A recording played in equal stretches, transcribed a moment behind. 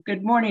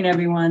Good morning,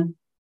 everyone.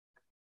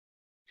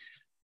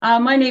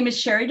 My name is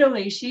Sherry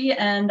DeLacy,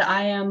 and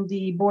I am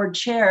the board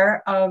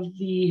chair of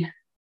the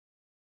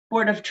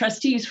Board of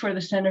Trustees for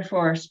the Center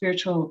for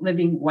Spiritual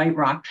Living White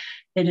Rock.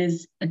 It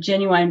is a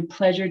genuine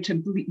pleasure to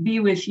be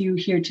with you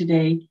here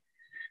today.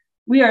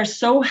 We are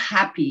so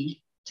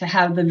happy to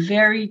have the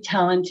very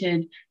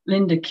talented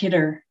Linda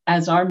Kidder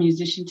as our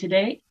musician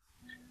today.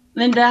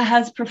 Linda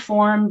has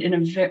performed in a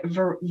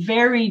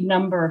varied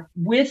number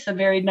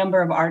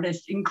of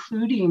artists,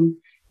 including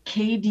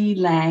K.D.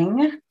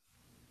 Lang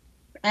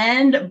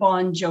and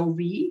Bon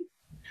Jovi,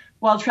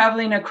 while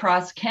traveling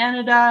across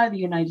Canada, the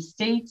United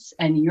States,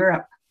 and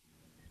Europe.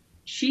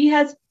 She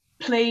has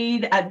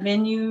played at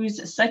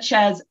venues such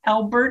as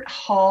Albert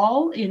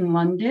Hall in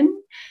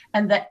London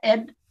and the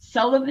Ed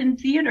Sullivan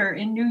Theatre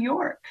in New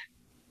York.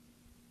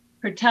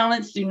 Her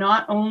talents do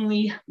not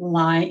only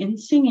lie in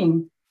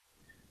singing.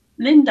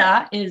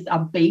 Linda is a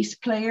bass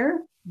player,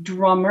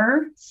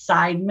 drummer,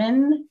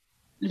 sideman,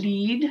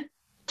 lead,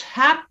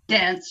 tap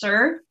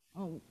dancer,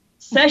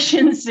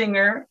 session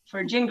singer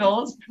for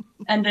jingles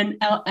and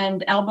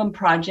album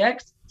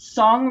projects,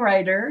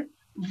 songwriter,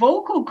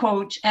 vocal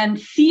coach,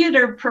 and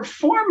theater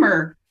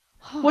performer.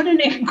 What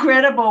an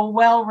incredible,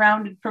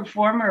 well-rounded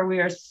performer we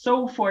are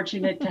so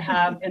fortunate to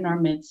have in our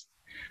midst.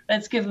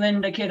 Let's give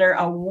Linda Kidder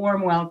a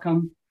warm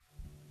welcome.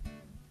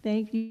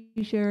 Thank you,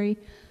 Sherry.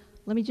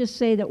 Let me just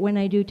say that when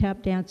I do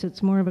tap dance,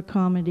 it's more of a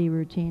comedy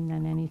routine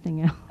than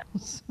anything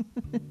else.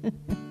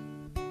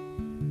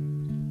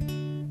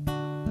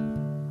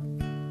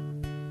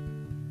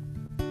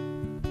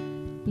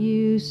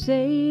 You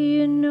say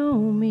you know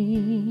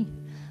me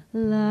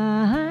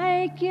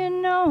like you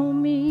know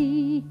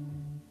me.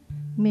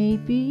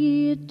 Maybe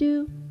you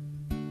do,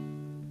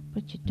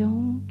 but you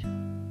don't.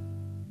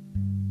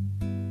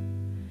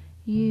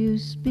 You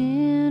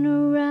spin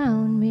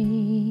around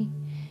me,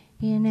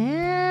 in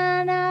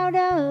and out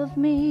of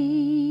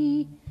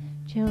me,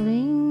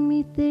 telling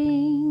me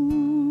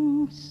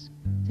things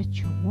that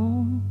you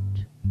won't.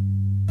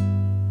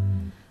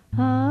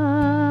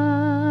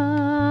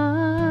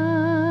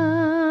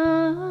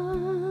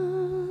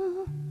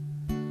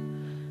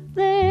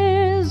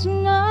 There's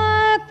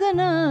nothing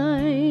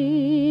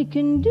I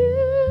can do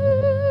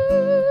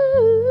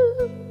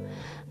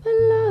but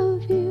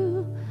love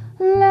you,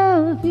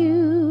 love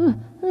you,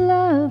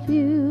 love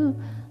you,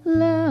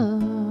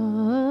 love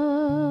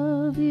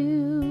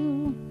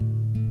you.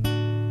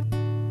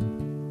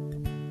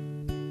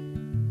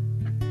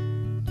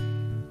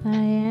 I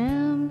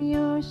am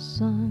your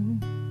sun,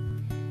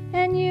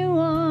 and you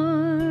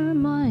are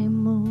my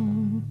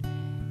moon,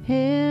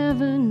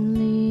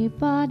 heavenly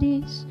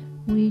bodies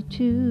we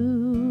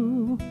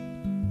two.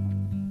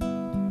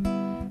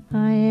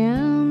 I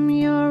am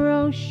your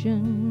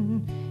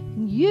ocean,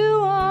 and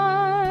you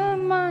are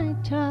my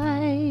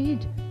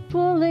tide,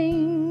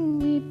 pulling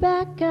me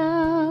back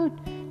out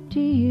to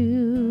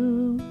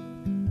you.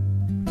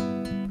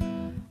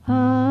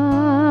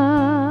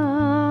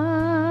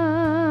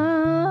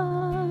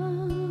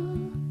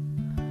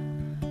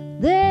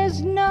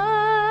 There's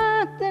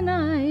nothing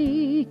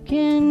I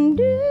can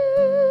do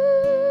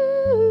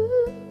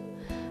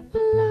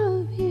but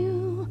love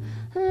you,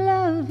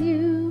 love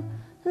you,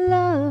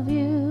 love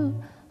you,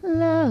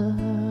 love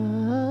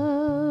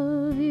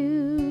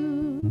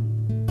you.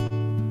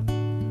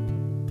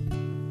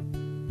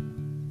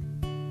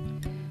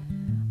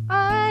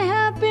 I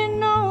have been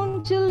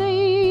known to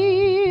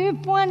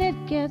leave when it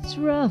gets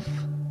rough,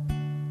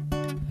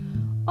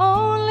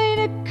 only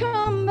to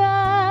come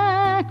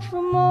back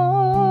for more.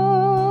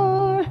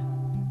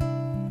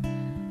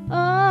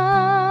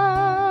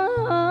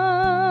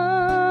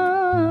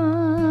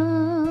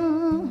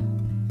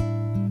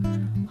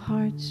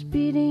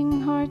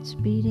 Hearts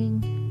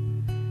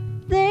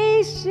beating,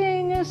 they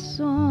sing a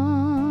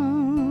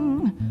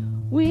song.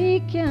 We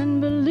can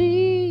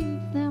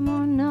believe them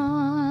or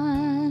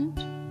not.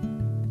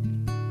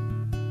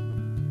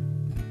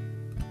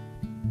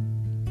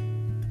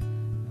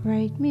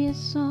 Write me a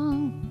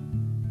song,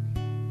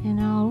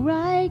 and I'll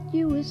write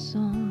you a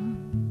song.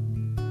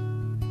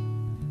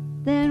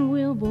 Then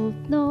we'll both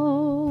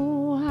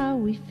know how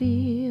we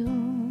feel.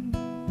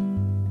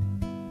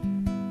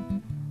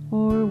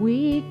 Or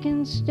we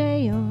can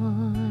stay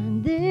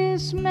on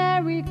this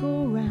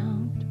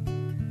merry-go-round,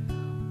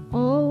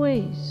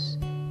 always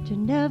to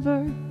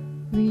never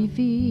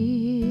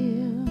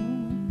reveal.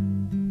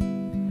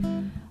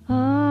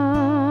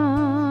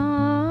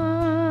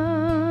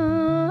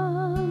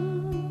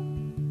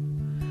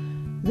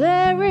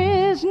 There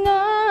is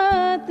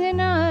nothing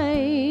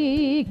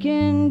I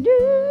can do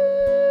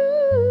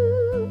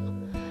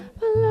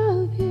but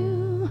love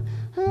you,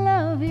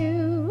 love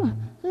you,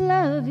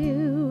 love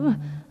you,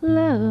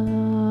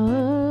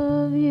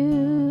 love you.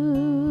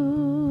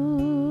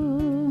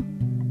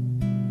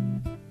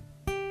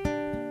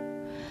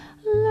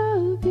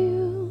 Love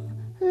you,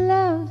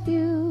 love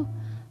you,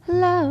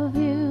 love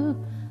you,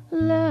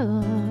 love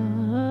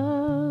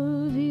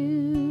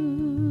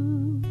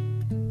you.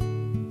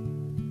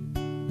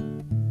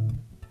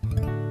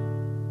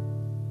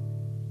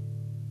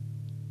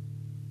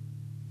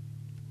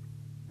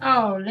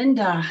 Oh,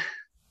 Linda,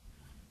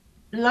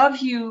 love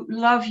you,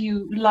 love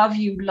you, love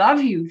you,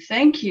 love you.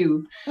 Thank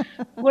you.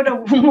 What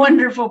a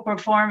wonderful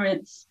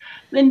performance.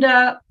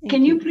 Linda,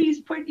 can you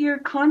please put your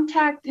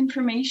contact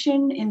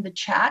information in the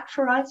chat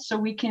for us so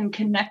we can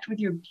connect with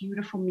your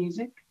beautiful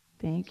music?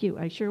 Thank you.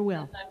 I sure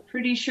will. I'm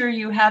pretty sure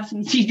you have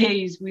some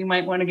CDs we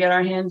might want to get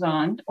our hands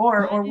on,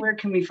 or where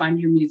can we find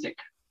your music?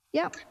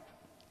 Yep.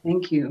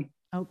 Thank you.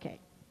 Okay.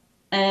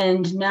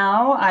 And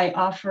now I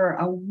offer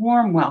a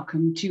warm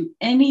welcome to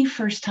any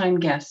first-time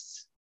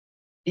guests.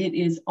 It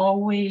is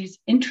always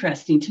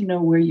interesting to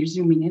know where you're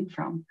zooming in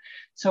from.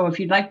 So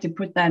if you'd like to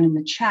put that in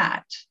the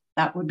chat,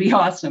 that would be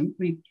awesome.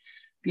 We'd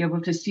be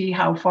able to see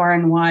how far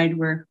and wide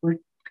we're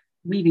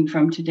meeting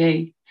from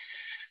today.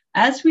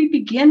 As we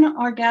begin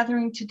our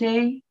gathering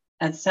today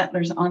as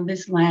settlers on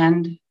this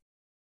land,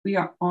 we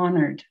are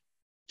honored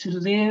to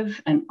live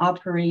and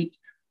operate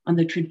on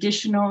the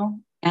traditional,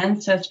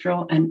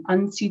 ancestral, and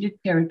unceded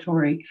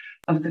territory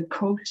of the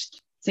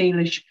Coast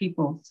Salish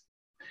peoples.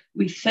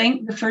 We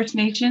thank the First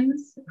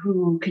Nations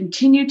who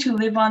continue to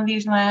live on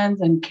these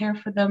lands and care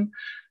for them,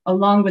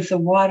 along with the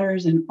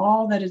waters and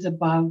all that is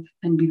above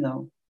and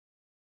below.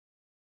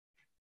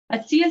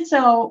 At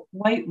CSL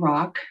White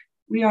Rock,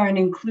 we are an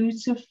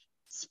inclusive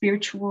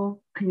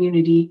spiritual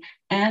community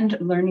and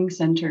learning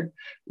center.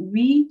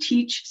 We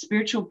teach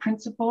spiritual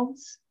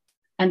principles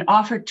and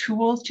offer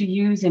tools to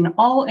use in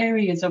all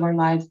areas of our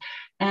lives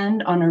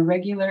and on a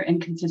regular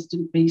and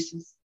consistent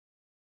basis.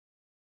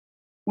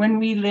 When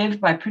we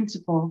live by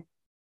principle,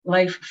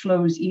 life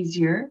flows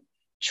easier,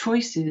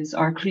 choices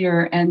are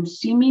clearer, and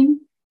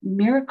seeming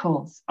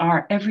miracles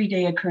are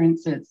everyday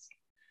occurrences.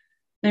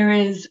 There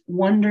is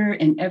wonder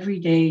in every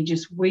day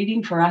just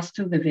waiting for us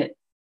to live it.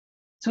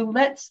 So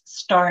let's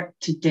start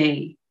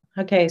today.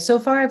 Okay, so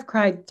far I've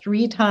cried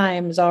 3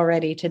 times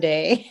already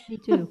today. Me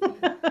too.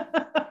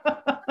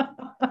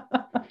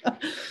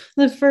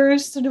 The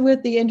first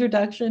with the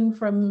introduction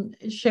from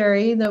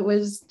Sherry that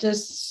was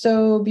just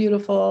so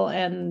beautiful,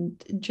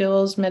 and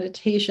Jill's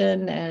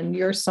meditation and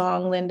your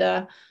song,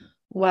 Linda.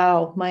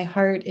 Wow, my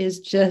heart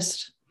is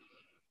just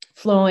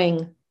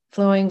flowing,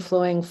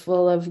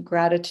 full of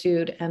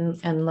gratitude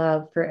and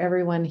love for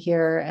everyone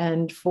here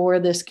and for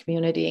this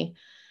community.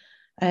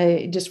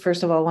 I just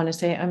first of all want to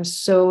say I'm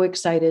so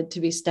excited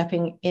to be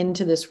stepping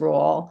into this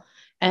role.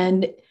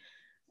 And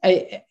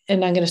I'm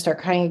going to start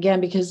crying again,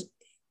 because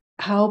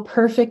how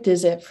perfect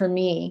is it for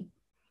me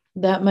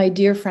that my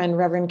dear friend,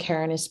 Reverend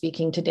Karen, is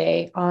speaking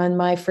today on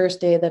my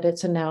first day that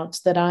it's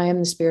announced that I am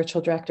the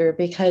spiritual director,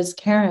 because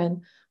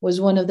Karen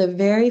was one of the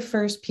very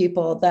first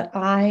people that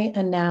I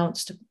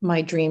announced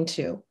my dream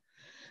to,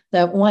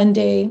 that one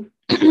day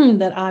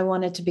that I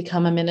wanted to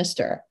become a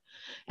minister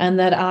and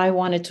that I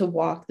wanted to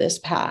walk this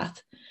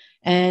path.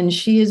 And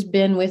she has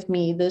been with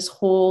me this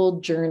whole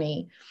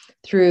journey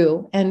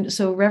through. And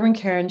so Reverend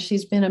Karen,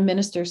 she's been a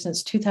minister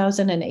since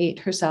 2008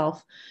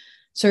 herself,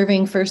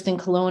 serving first in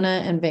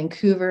Kelowna and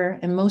Vancouver.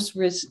 And most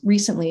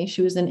recently,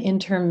 she was an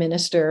interim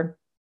minister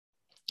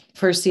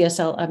for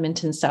CSL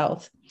Edmonton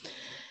South.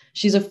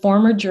 She's a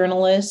former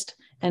journalist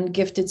and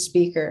gifted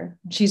speaker.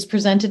 She's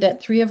presented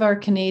at 3 of our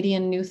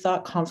Canadian New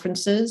Thought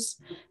conferences,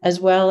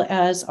 as well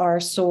as our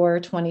SOAR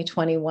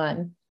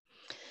 2021.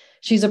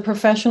 She's a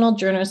professional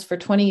journalist for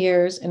 20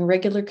 years and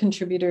regular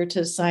contributor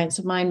to Science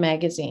of Mind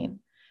magazine.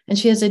 And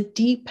she has a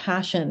deep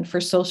passion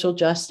for social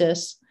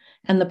justice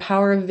and the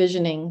power of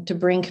visioning to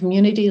bring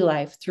community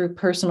life through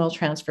personal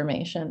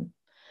transformation.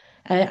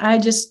 And I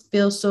just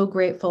feel so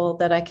grateful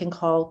that I can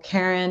call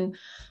Karen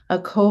a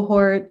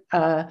cohort,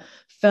 a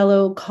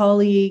fellow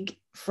colleague,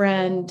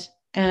 friend,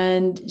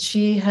 and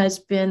she has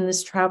been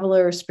this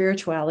traveler of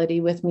spirituality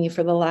with me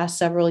for the last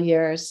several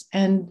years.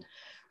 And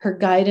her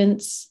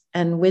guidance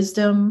and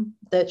wisdom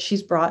that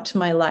she's brought to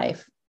my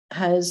life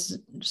has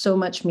so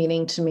much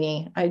meaning to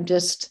me. I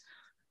just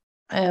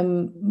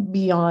am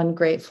beyond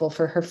grateful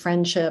for her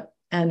friendship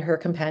and her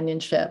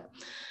companionship.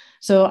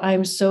 So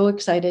I'm so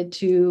excited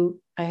to,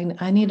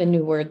 I need a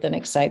new word than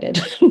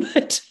excited,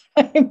 but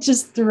I'm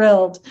just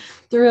thrilled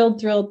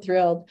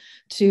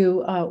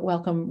to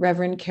welcome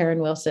Reverend Karen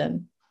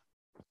Wilson.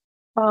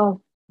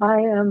 Oh, I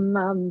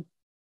am,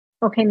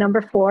 okay,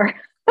 number 4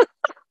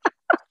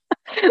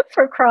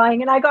 for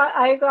crying. And I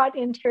got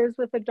in tears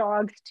with the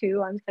dogs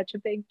too. I'm such a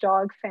big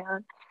dog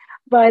fan.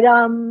 But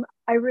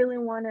I really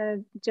want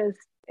to just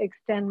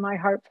extend my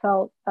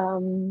heartfelt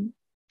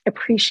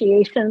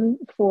appreciation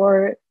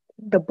for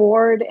the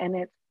board and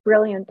its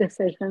brilliant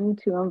decision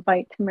to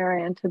invite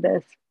Tamara into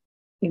this,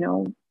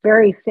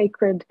 very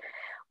sacred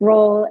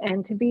role,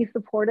 and to be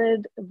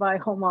supported by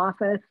Home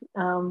Office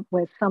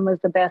with some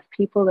of the best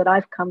people that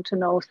I've come to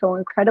know so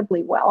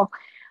incredibly well.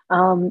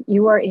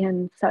 You are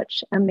in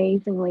such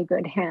amazingly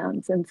good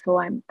hands. And so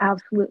I'm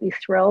absolutely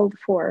thrilled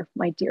for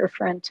my dear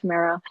friend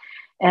Tamara,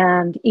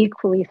 and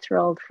equally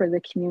thrilled for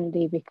the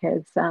community,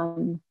 because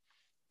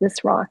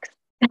this rocks.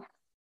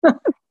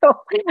 So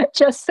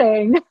just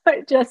saying,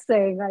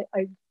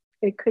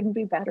 it couldn't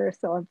be better.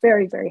 So I'm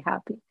very, very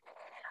happy.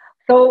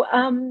 So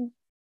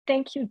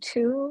thank you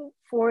too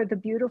for the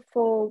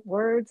beautiful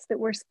words that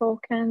were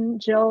spoken.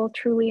 Jill,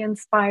 truly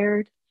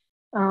inspired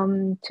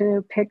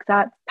to pick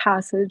that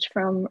passage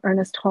from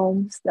Ernest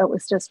Holmes. That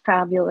was just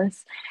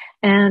fabulous.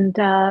 And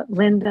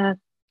Linda,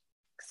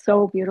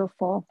 so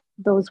beautiful,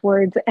 those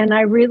words. And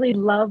I really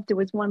loved, there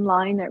was one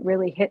line that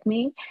really hit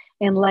me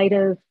in light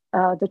of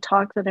the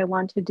talk that I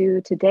want to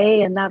do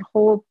today, and that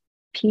whole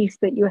piece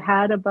that you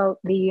had about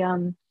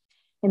the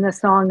in the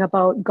song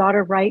about got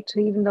a right to,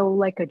 even though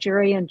like a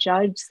jury and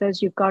judge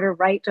says you've got a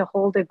right to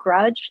hold a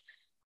grudge.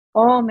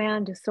 Oh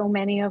man, do so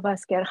many of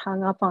us get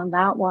hung up on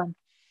that one.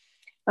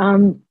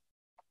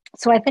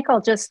 So I think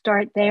I'll just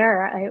start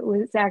there. It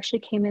was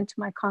actually came into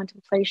my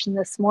contemplation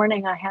this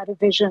morning. I had a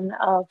vision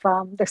of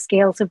the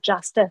scales of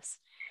justice,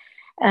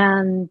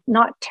 and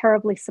not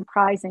terribly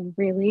surprising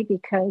really,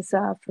 because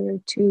for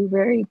two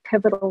very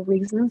pivotal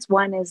reasons.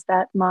 One is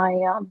that my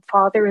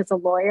father is a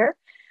lawyer.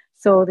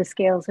 So the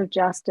scales of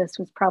justice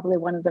was probably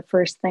one of the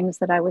first things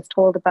that I was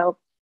told about,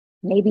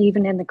 maybe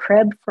even in the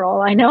crib for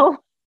all I know.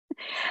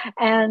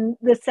 And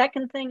the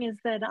second thing is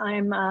that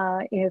I'm,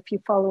 if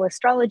you follow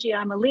astrology,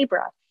 I'm a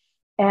Libra.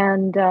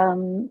 And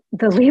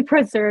the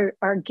Libras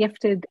are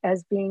gifted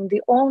as being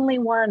the only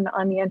one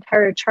on the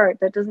entire chart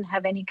that doesn't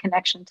have any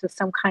connection to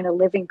some kind of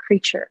living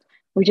creature.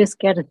 We just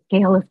get a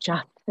scale of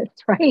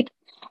justice, right?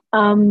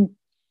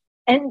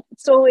 And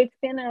so it's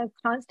been a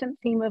constant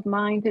theme of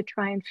mine to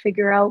try and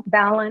figure out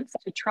balance,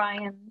 to try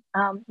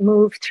and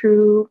move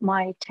through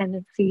my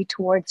tendency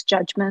towards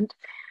judgment,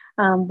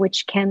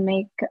 which can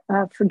make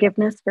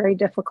forgiveness very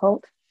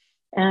difficult,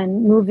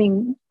 and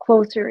moving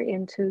closer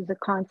into the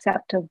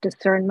concept of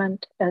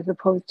discernment as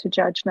opposed to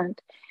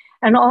judgment.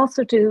 And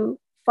also to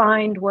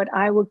find what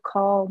I would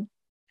call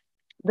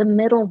the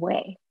middle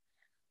way.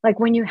 Like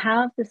when you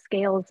have the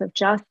scales of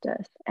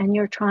justice and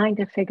you're trying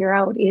to figure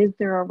out, is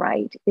there a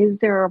right? Is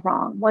there a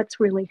wrong? What's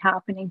really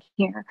happening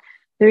here?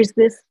 There's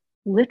this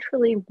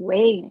literally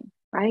weighing,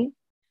 right?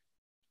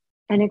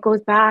 And it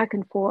goes back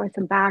and forth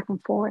and back and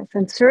forth.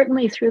 And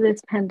certainly through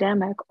this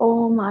pandemic,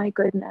 oh my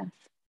goodness,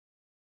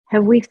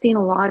 have we seen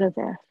a lot of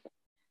this?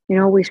 You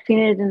know, we've seen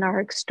it in our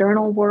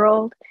external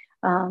world.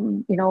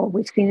 You know,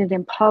 we've seen it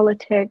in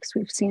politics.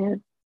 We've seen it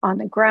on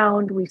the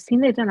ground. We've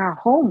seen it in our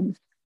homes,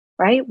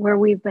 right? Where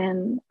we've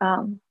been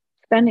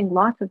spending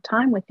lots of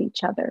time with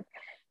each other,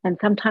 and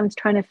sometimes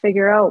trying to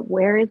figure out,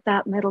 where is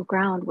that middle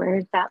ground? Where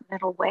is that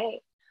middle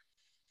way?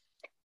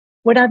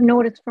 What I've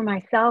noticed for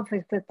myself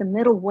is that the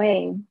middle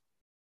way,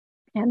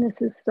 and this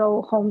is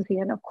so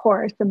Holmesian, of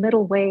course, the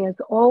middle way is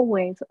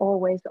always,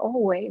 always,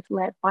 always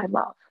led by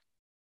love.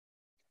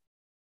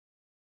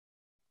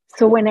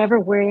 So whenever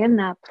we're in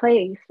that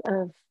place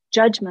of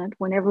judgment,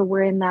 whenever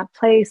we're in that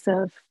place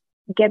of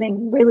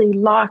getting really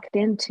locked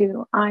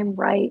into, I'm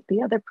right,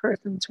 the other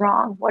person's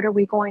wrong, what are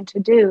we going to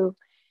do?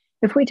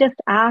 If we just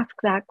ask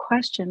that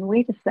question,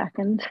 wait a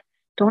second,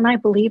 don't I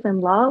believe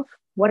in love?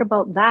 What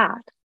about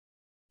that?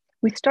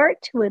 We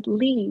start to at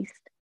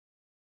least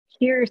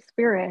hear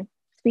spirit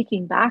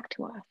speaking back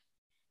to us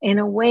in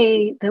a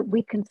way that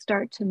we can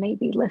start to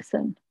maybe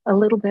listen a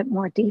little bit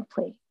more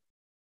deeply.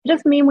 It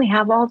doesn't mean we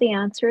have all the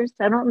answers.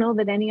 I don't know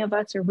that any of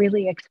us are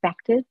really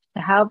expected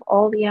to have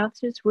all the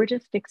answers. We're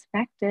just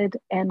expected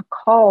and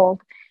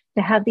called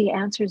to have the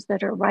answers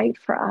that are right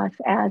for us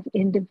as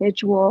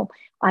individual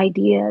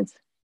ideas,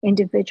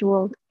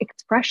 individual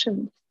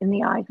expressions in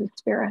the eyes of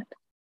spirit.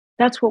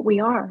 That's what we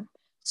are.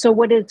 So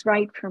what is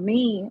right for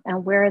me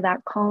and where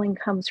that calling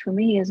comes for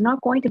me is not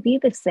going to be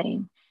the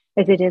same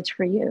as it is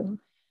for you.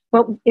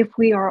 But if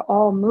we are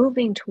all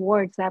moving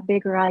towards that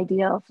bigger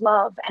idea of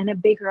love and a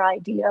bigger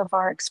idea of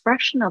our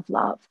expression of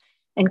love,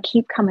 and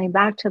keep coming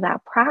back to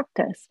that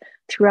practice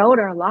throughout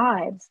our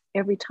lives,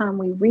 every time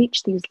we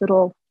reach these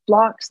little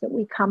blocks that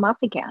we come up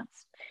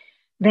against,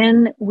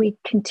 then we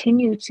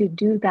continue to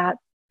do that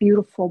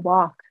beautiful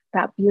walk,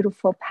 that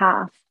beautiful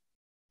path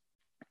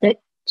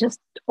that just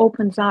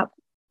opens up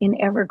in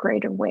ever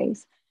greater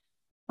ways.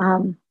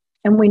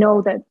 And we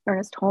know that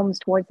Ernest Holmes,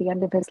 towards the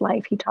end of his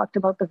life, he talked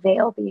about the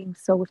veil being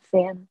so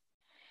thin.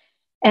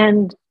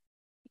 And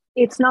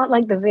it's not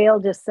like the veil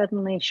just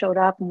suddenly showed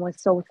up and was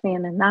so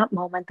thin in that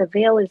moment. The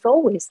veil is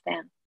always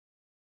thin.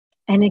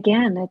 And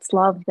again, it's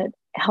love that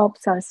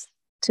helps us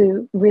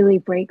to really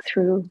break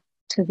through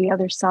to the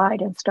other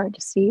side and start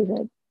to see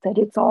that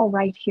it's all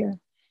right here.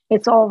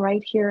 It's all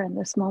right here in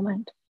this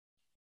moment.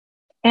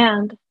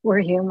 And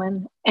we're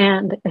human,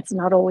 and it's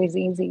not always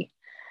easy.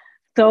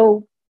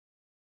 So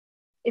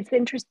it's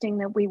interesting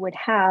that we would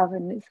have,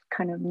 and it's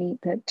kind of neat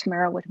that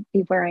Tamara would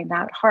be wearing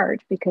that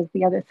heart, because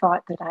the other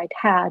thought that I'd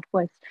had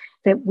was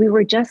that we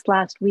were just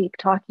last week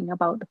talking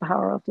about the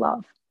power of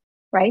love,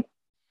 right?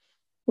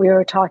 We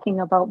were talking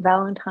about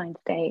Valentine's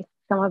Day.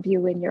 Some of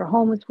you in your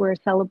homes were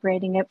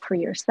celebrating it for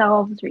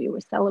yourselves, or you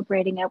were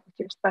celebrating it with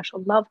your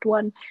special loved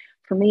one.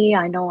 For me,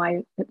 I know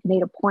I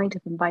made a point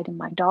of inviting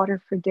my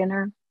daughter for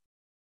dinner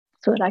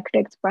so that I could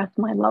express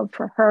my love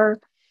for her.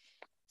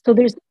 So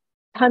there's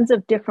tons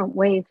of different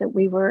ways that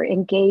we were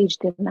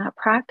engaged in that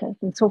practice.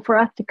 And so for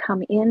us to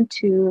come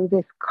into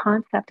this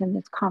concept and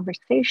this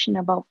conversation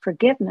about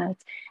forgiveness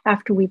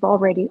after we've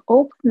already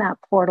opened that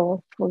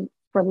portal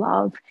for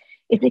love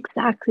is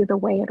exactly the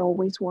way it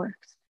always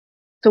works.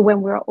 So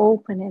when we're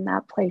open in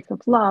that place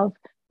of love,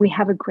 we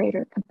have a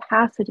greater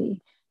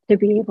capacity to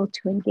be able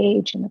to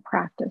engage in the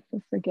practice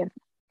of forgiveness.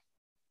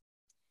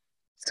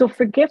 So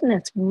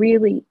forgiveness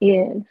really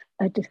is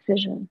a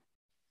decision.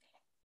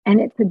 And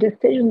it's a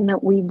decision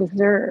that we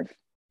deserve.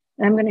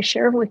 And I'm going to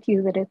share with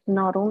you that it's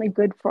not only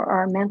good for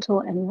our mental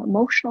and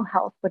emotional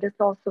health, but it's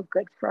also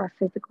good for our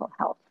physical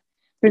health.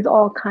 There's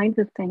all kinds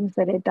of things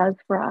that it does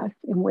for us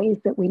in ways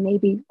that we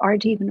maybe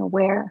aren't even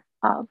aware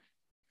of.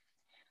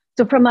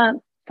 So from a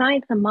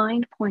science of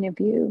mind point of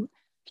view,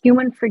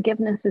 human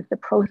forgiveness is the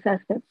process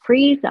that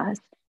frees us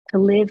to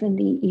live in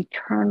the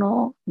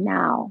eternal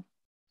now.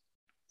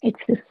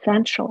 It's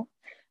essential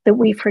that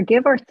we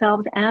forgive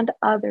ourselves and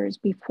others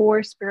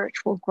before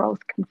spiritual growth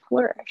can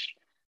flourish.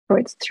 For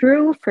it's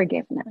through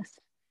forgiveness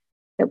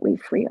that we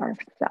free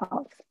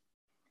ourselves.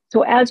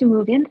 So as you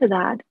move into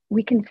that,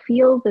 we can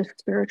feel the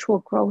spiritual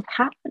growth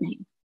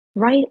happening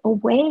right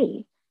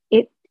away.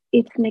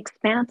 It's an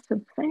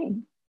expansive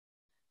thing.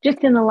 Just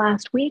in the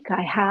last week,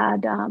 I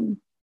had,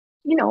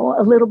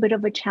 a little bit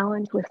of a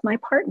challenge with my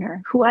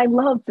partner, who I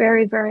love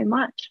very, very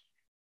much.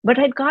 But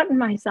I'd gotten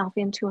myself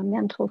into a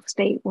mental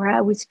state where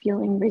I was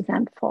feeling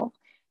resentful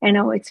and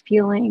I was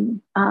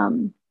feeling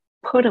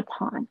put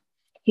upon.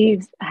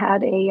 He's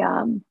had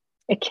a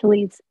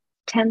Achilles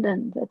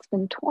tendon that's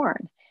been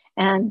torn,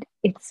 and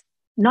it's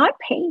not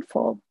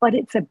painful, but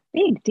it's a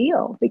big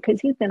deal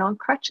because he's been on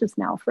crutches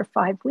now for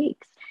 5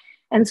 weeks.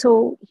 And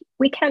so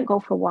we can't go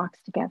for walks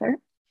together,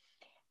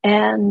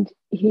 and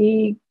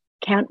he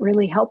can't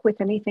really help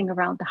with anything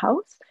around the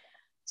house.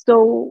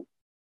 So,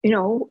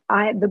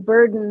 the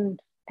burden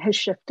has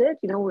shifted.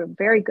 We're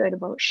very good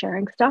about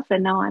sharing stuff,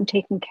 and now I'm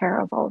taking care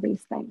of all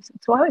these things. And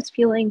so I was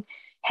feeling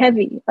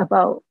heavy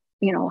about,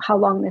 how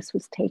long this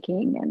was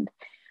taking and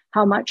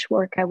how much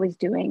work I was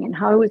doing and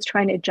how I was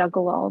trying to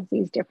juggle all of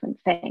these different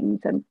things.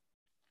 And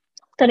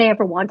that I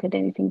ever wanted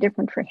anything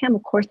different for him.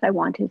 Of course, I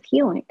want his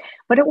healing,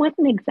 but it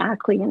wasn't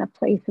exactly in a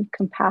place of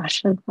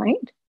compassion,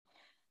 right?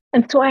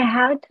 And so I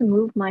had to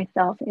move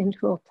myself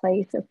into a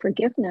place of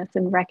forgiveness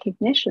and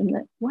recognition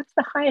that what's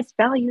the highest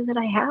value that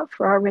I have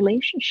for our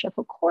relationship?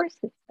 Of course,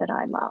 it's that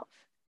I love.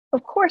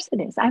 Of course it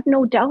is. I have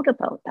no doubt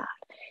about that.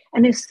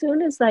 And as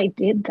soon as I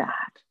did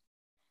that,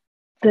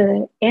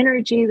 the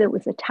energy that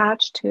was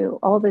attached to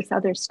all this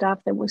other stuff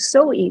that was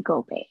so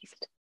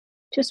ego-based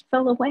just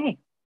fell away.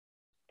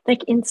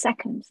 Like in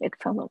seconds, it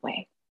fell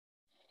away.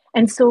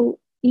 And so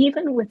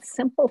even with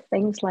simple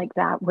things like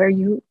that, where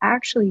you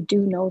actually do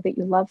know that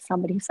you love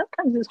somebody,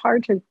 sometimes it's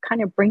hard to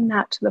kind of bring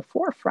that to the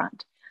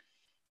forefront.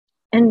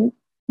 And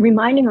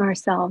reminding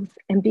ourselves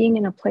and being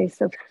in a place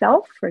of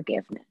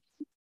self-forgiveness,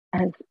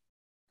 as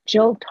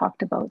Jill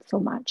talked about so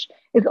much,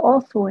 is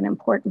also an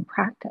important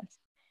practice,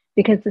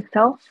 because the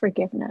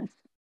self-forgiveness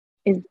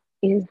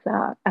is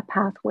a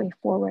pathway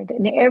forward.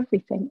 And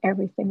everything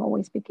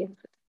always begins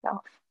with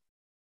self.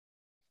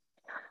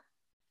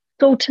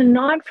 So to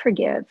not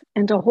forgive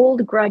and to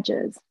hold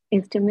grudges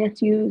is to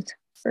misuse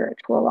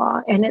spiritual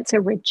law, and it's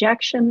a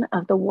rejection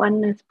of the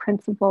oneness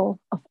principle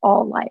of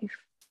all life.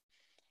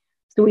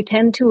 So we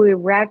tend to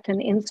erect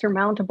an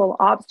insurmountable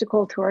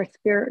obstacle to our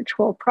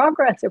spiritual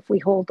progress if we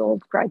hold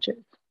old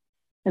grudges.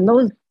 And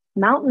those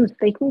mountains,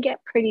 they can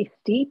get pretty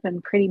steep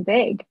and pretty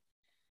big,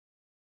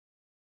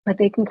 but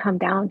they can come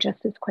down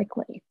just as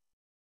quickly.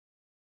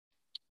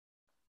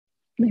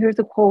 Here's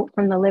a quote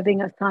from the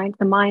Living of Science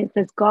of Mind. It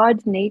says,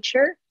 God's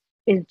nature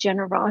is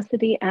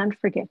generosity and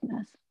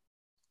forgiveness.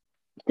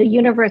 The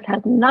universe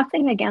has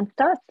nothing against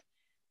us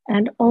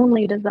and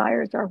only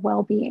desires our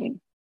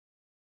well-being.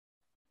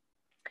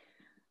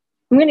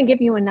 I'm going to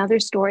give you another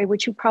story,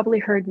 which you probably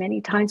heard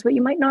many times, but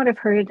you might not have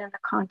heard it in the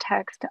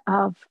context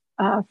of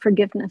a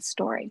forgiveness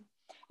story.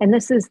 And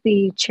this is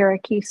the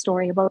Cherokee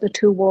story about the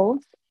two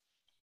wolves.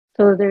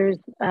 So there's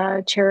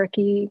a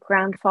Cherokee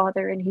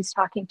grandfather, and he's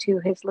talking to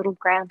his little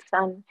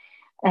grandson,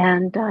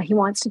 and he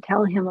wants to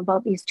tell him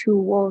about these two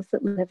wolves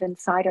that live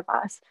inside of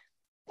us.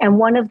 And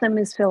one of them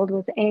is filled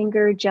with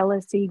anger,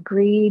 jealousy,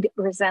 greed,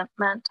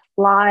 resentment,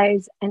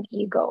 lies, and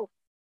ego.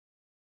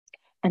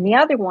 And the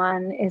other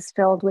one is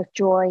filled with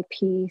joy,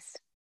 peace,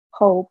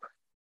 hope,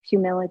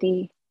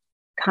 humility,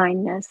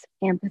 kindness,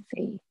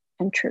 empathy,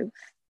 and truth.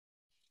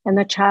 And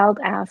the child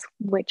asks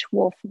which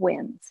wolf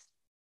wins.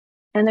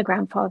 And the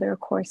grandfather, of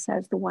course,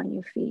 says the one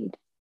you feed.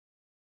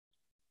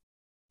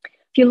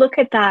 If you look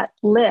at that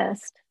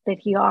list that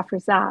he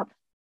offers up,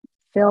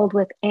 filled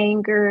with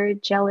anger,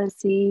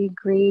 jealousy,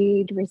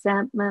 greed,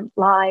 resentment,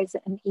 lies,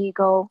 and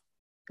ego,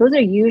 those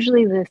are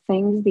usually the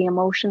things, the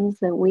emotions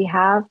that we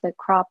have that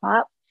crop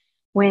up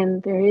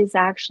when there is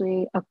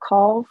actually a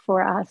call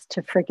for us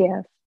to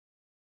forgive.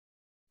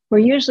 We're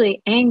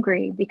usually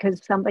angry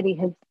because somebody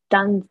has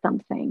done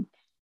something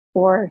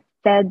or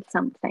said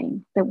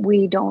something that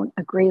we don't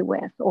agree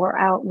with,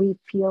 or we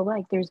feel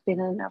like there's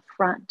been an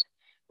affront.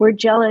 We're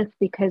jealous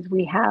because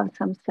we have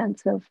some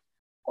sense of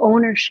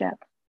ownership,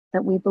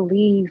 that we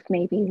believe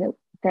maybe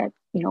that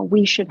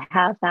we should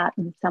have that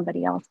and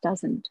somebody else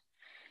doesn't.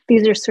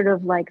 These are sort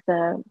of like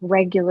the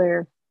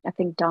regular, I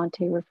think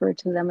Dante referred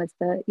to them as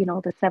the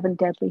 7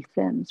 deadly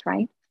sins,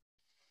 right?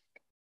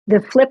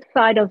 The flip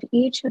side of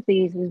each of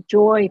these is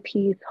joy,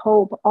 peace,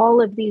 hope.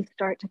 All of these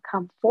start to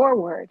come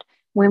forward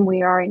when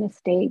we are in a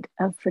state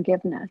of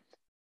forgiveness.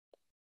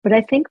 But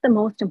I think the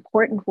most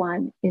important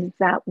one is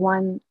that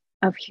one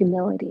of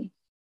humility.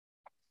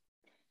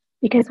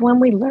 Because when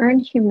we learn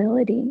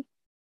humility,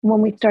 when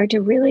we start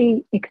to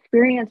really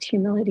experience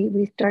humility,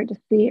 we start to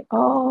see,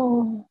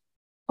 oh,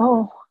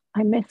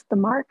 I missed the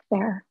mark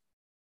there.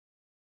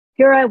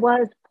 Here I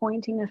was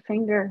pointing a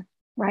finger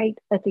right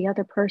at the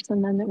other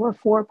person, and there were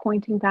 4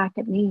 pointing back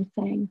at me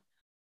saying,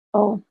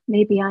 oh,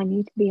 maybe I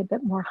need to be a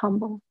bit more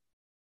humble.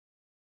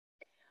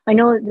 I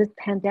know that this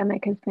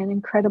pandemic has been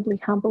incredibly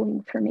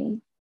humbling for me.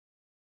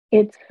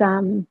 It's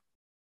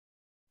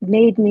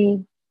made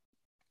me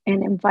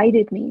and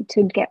invited me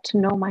to get to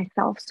know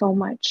myself so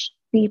much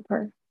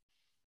deeper,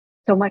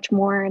 so much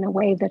more in a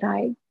way that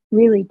I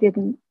really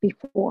didn't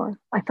before.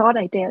 I thought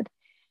I did.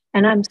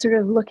 And I'm sort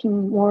of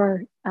looking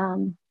more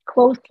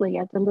closely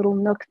at the little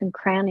nooks and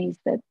crannies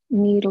that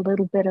need a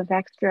little bit of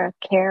extra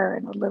care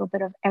and a little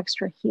bit of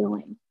extra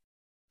healing,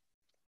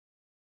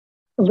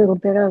 a little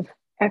bit of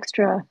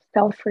extra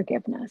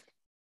self-forgiveness.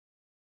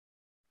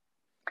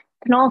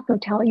 I can also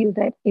tell you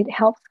that it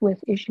helps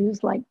with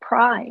issues like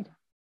pride.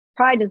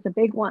 Pride is a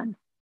big one.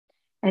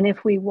 And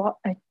if we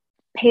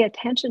pay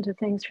attention to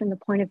things from the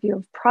point of view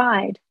of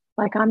pride,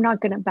 like I'm not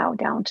going to bow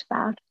down to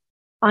that.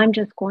 I'm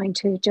just going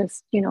to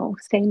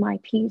say my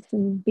piece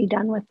and be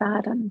done with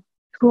that. And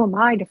who am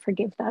I to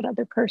forgive that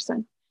other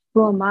person?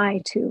 Who am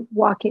I to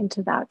walk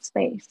into that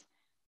space?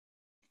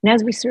 And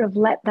as we sort of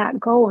let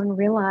that go and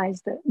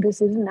realize that this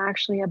isn't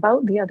actually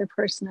about the other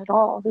person at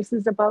all, this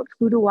is about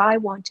who do I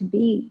want to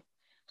be?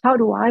 How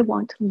do I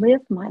want to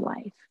live my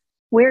life?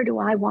 Where do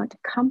I want to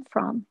come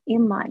from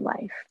in my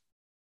life?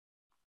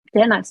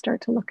 Then I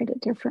start to look at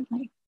it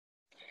differently.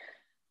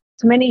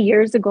 So many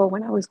years ago,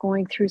 when I was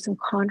going through some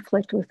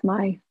conflict with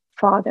my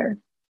father,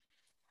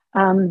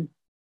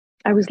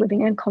 I was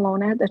living in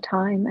Kelowna at the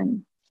time,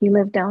 and he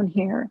lived down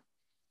here.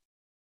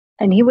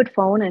 And he would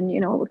phone, and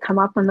it would come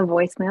up on the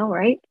voicemail,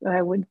 right?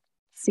 I would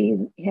see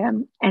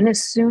him. And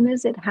as soon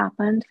as it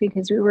happened,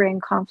 because we were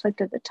in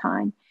conflict at the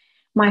time,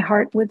 my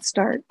heart would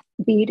start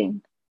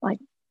beating, like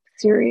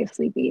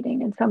seriously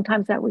beating. And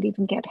sometimes that would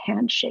even get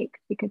handshake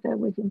because I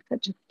was in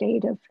such a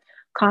state of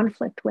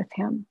conflict with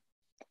him.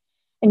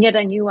 And yet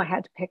I knew I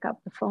had to pick up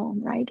the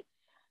phone, right?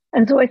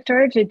 And so I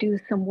started to do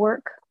some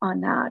work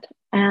on that.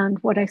 And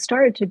what I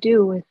started to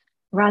do was,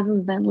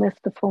 rather than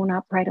lift the phone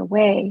up right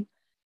away,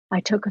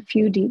 I took a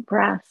few deep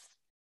breaths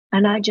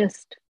and I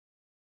just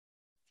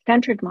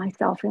centered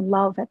myself in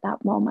love at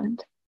that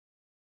moment.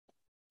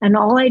 And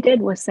all I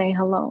did was say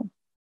hello.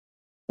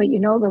 But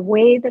the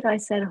way that I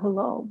said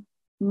hello,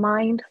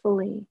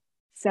 mindfully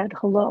said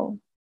hello,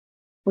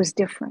 was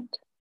different.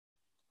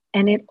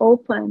 And it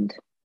opened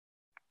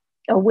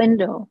a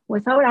window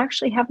without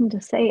actually having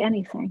to say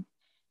anything.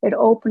 It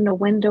opened a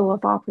window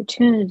of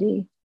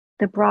opportunity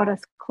that brought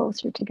us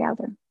closer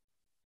together.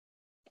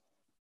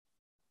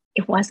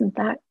 It wasn't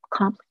that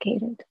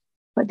complicated,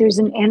 but there's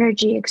an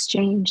energy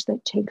exchange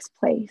that takes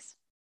place.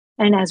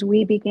 And as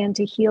we begin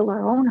to heal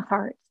our own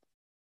hearts,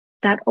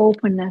 that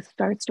openness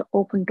starts to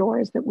open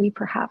doors that we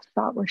perhaps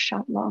thought were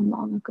shut long,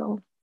 long ago.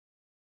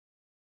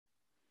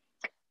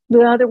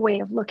 The other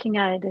way of looking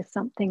at it is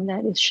something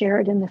that is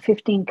shared in the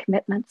 15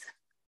 commitments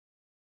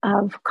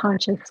of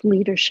conscious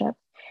leadership.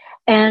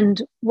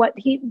 And what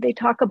they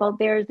talk about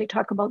there is they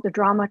talk about the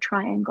drama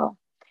triangle.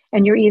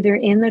 And you're either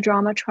in the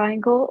drama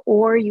triangle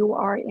or you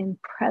are in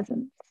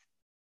presence.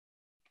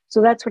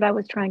 So that's what I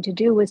was trying to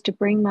do, was to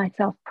bring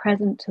myself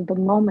present to the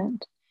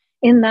moment.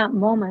 In that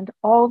moment,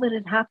 all that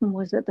had happened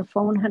was that the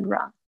phone had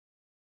rung.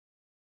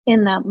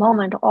 In that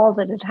moment, all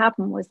that had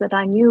happened was that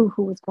I knew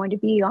who was going to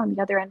be on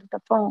the other end of the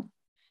phone.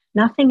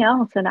 Nothing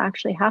else had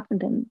actually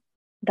happened in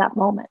that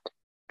moment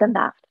than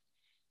that.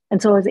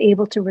 And so I was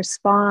able to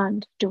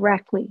respond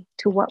directly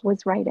to what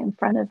was right in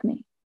front of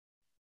me.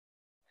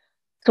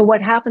 So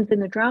what happens in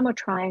the drama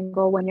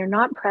triangle when you're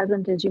not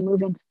present is you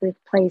move into this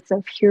place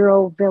of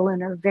hero,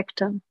 villain, or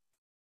victim.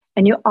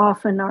 And you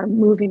often are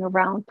moving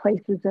around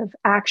places of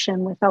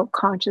action without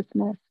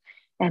consciousness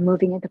and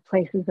moving into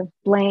places of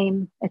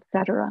blame,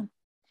 etc.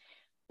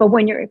 But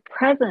when you're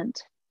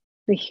present,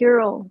 the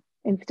hero,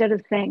 instead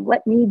of saying,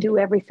 let me do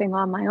everything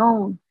on my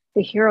own,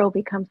 the hero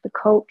becomes the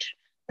coach,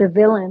 the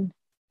villain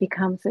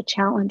becomes the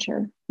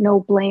challenger, no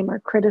blame or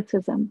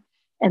criticism,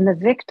 and the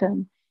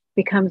victim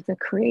becomes the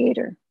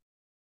creator,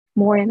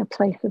 more in a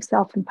place of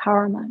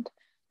self-empowerment.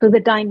 So the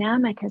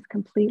dynamic has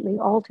completely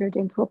altered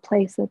into a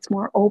place that's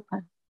more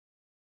open.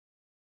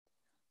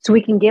 So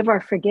we can give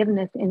our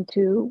forgiveness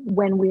into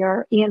when we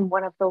are in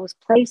one of those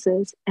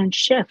places and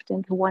shift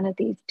into one of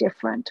these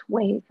different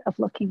ways of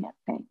looking at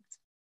things.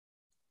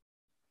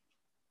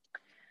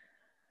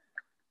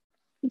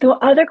 The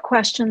other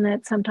question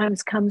that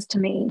sometimes comes to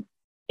me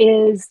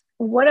is,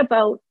 what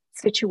about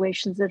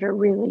situations that are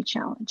really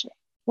challenging?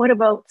 What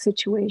about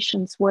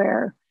situations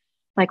where,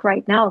 like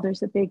right now,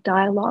 there's a big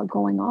dialogue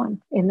going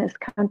on in this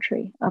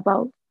country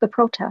about the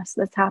protests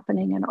that's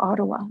happening in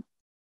Ottawa?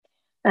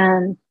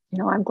 And,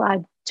 I'm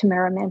glad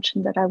Tamara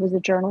mentioned that I was a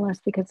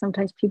journalist, because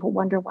sometimes people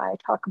wonder why I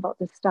talk about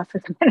this stuff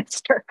as a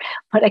minister,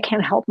 but I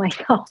can't help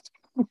myself.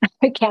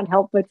 I can't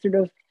help but sort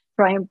of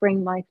try and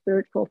bring my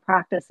spiritual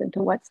practice into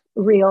what's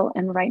real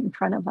and right in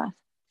front of us.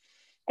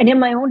 And in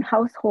my own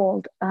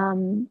household,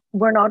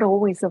 we're not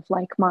always of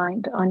like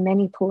mind on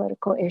many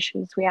political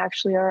issues. We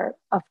actually are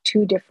of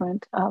two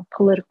different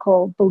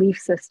political belief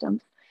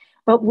systems,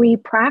 but we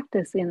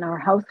practice in our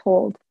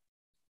household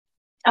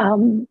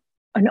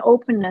an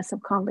openness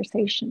of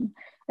conversation,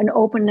 an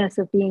openness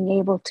of being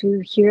able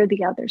to hear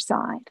the other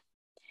side.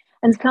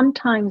 And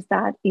sometimes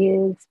that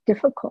is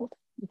difficult,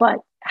 but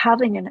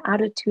having an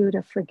attitude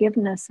of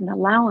forgiveness and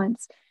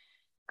allowance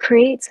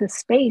creates a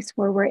space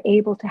where we're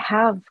able to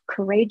have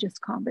courageous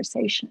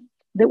conversation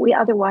that we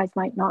otherwise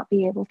might not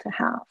be able to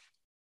have.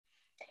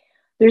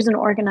 There's an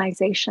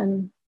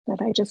organization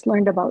that I just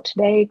learned about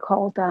today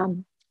called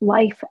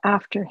Life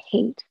After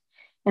Hate,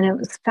 and it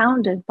was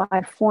founded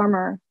by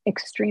former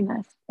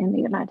extremists in the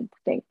United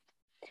States.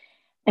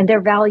 And their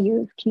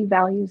values, key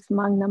values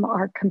among them,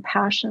 are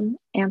compassion,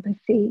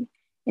 empathy,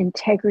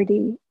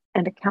 integrity,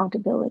 and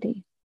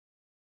accountability.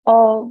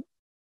 All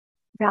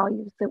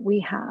values that we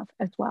have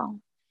as well.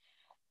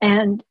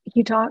 And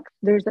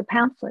there's a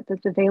pamphlet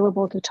that's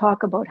available to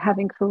talk about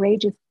having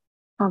courageous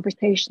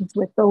conversations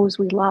with those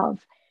we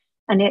love.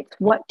 And it's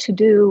what to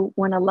do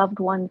when a loved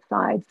one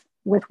sides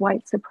with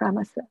white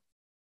supremacists.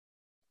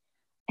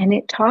 And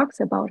it talks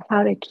about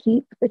how to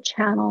keep the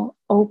channel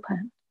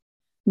open,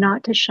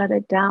 not to shut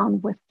it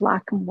down with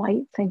black and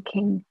white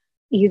thinking,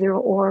 either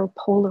or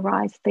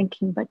polarized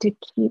thinking, but to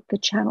keep the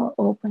channel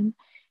open,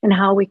 and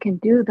how we can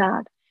do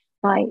that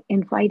by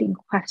inviting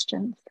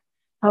questions,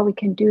 how we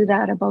can do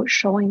that about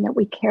showing that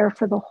we care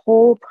for the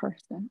whole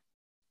person,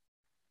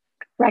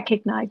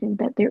 recognizing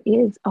that there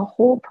is a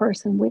whole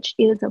person, which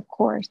is, of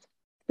course,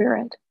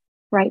 spirit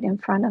right in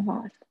front of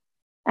us.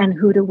 And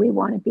who do we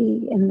want to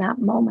be in that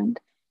moment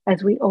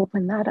as we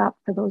open that up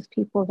for those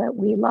people that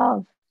we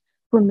love,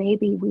 who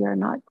maybe we are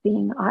not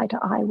seeing eye to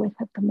eye with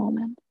at the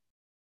moment.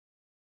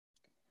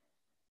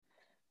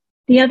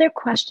 The other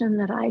question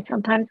that I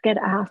sometimes get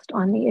asked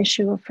on the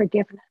issue of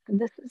forgiveness, and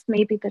this is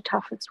maybe the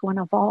toughest one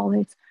of all,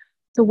 is,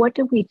 so what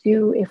do we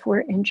do if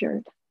we're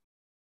injured?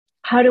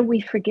 How do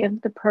we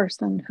forgive the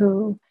person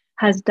who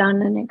has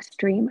done an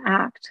extreme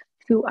act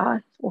to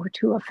us or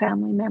to a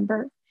family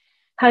member?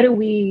 How do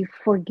we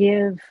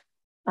forgive,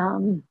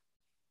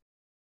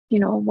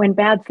 when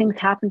bad things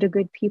happen to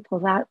good people,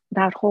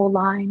 that whole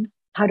line?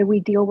 How do we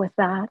deal with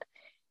that?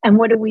 And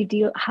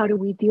how do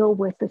we deal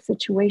with the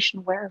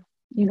situation where,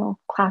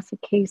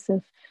 classic case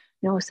of,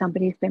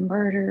 somebody's been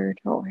murdered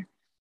or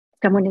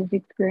someone has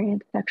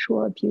experienced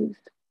sexual abuse?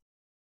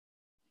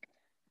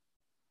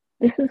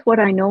 This is what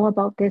I know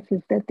about this,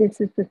 is that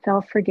this is the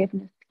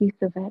self-forgiveness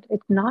piece of it.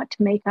 It's not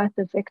to make us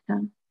a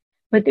victim,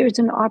 but there's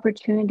an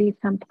opportunity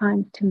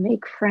sometimes to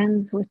make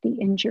friends with the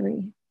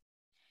injury.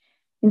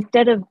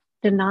 Instead of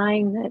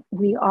denying that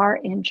we are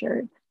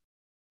injured,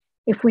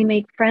 if we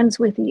make friends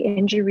with the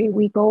injury,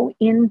 we go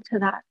into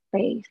that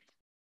space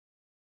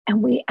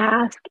and we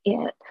ask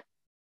it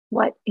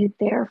what is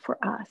there for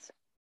us.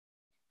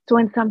 So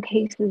in some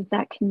cases,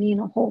 that can mean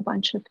a whole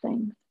bunch of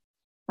things.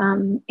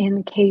 In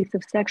the case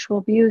of sexual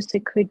abuse,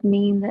 it could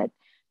mean that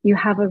you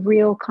have a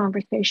real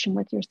conversation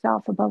with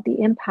yourself about the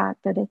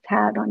impact that it's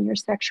had on your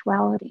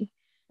sexuality,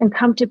 and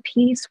come to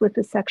peace with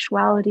the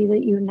sexuality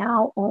that you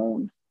now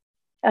own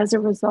as a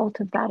result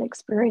of that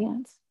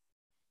experience.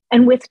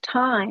 And with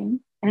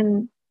time,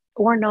 and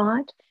or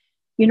not,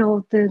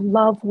 the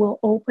love will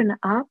open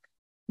up,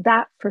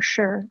 that for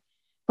sure.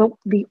 But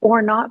the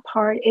or not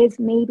part is,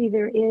 maybe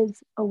there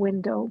is a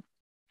window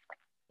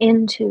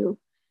into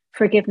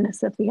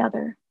forgiveness of the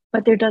other,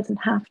 but there doesn't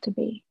have to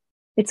be.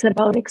 It's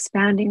about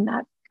expanding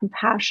that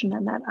compassion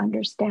and that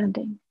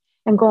understanding,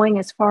 and going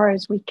as far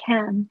as we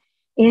can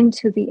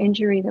into the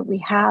injury that we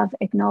have,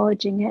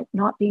 acknowledging it,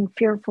 not being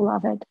fearful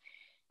of it,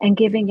 and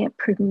giving it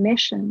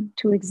permission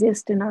to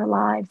exist in our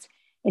lives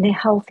in a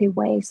healthy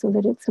way, so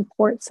that it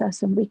supports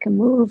us and we can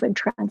move and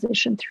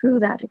transition through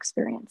that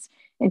experience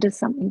into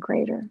something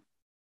greater.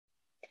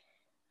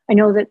 I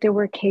know that there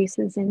were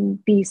cases in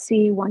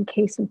BC, one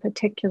case in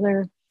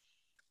particular,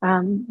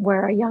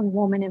 where a young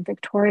woman in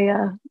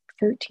Victoria,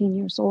 13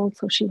 years old,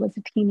 so she was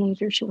a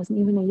teenager, she wasn't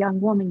even a young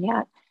woman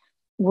yet,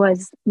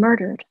 was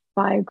murdered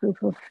by a group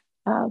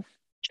of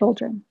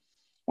children.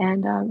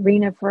 And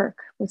Rena Verk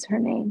was her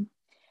name.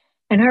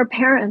 And her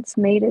parents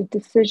made a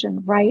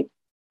decision right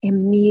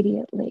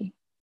immediately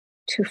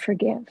to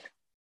forgive.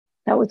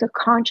 That was a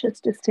conscious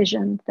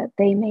decision that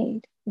they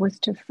made, was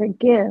to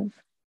forgive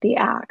the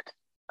act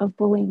of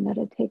bullying that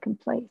had taken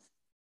place.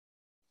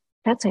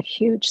 That's a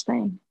huge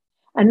thing.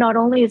 And not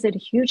only is it a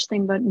huge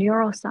thing, but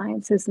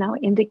neuroscience is now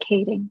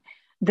indicating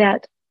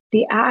that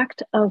the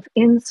act of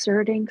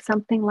inserting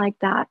something like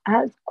that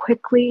as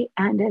quickly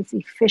and as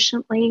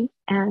efficiently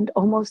and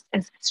almost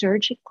as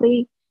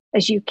surgically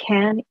as you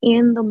can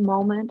in the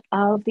moment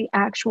of the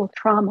actual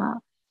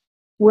trauma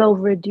will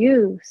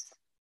reduce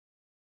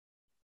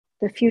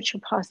the future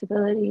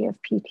possibility of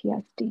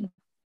PTSD.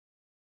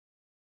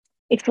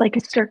 It's like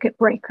a circuit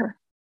breaker.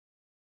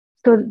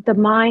 So the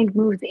mind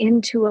moves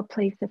into a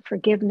place of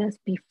forgiveness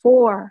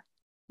before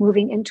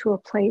moving into a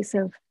place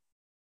of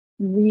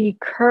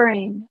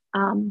recurring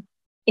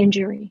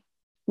injury,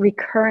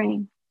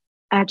 recurring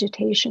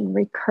agitation,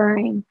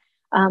 recurring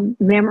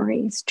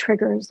memories,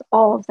 triggers,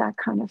 all of that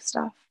kind of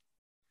stuff.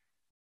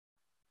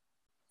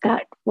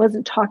 That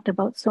wasn't talked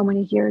about so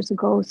many years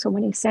ago, so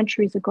many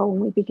centuries ago when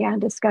we began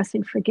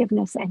discussing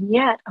forgiveness. And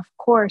yet, of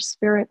course,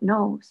 Spirit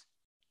knows.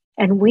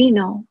 And we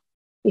know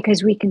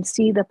because we can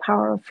see the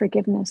power of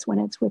forgiveness when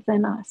it's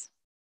within us.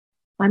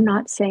 I'm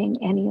not saying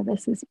any of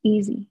this is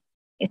easy.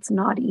 It's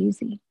not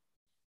easy,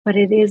 but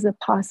it is a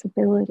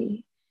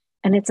possibility.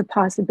 And it's a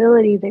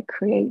possibility that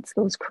creates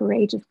those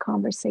courageous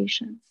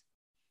conversations,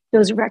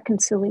 those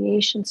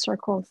reconciliation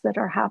circles that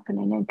are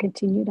happening and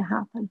continue to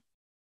happen.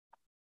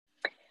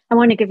 I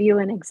want to give you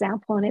an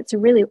example, and it's a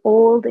really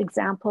old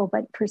example,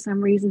 but for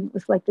some reason it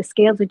was like the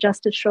scales of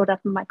justice showed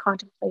up in my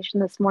contemplation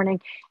this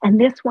morning,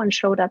 and this one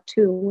showed up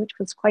too, which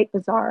was quite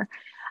bizarre.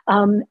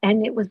 And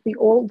it was the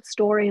old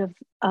story of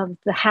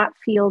the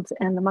Hatfields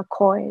and the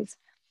McCoys.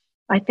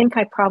 I think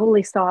I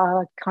probably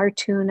saw a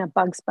cartoon, a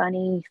Bugs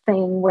Bunny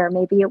thing, where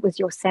maybe it was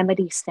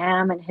Yosemite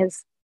Sam and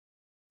his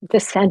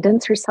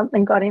descendants or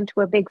something got into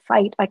a big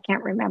fight. I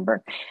can't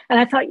remember. And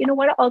I thought, you know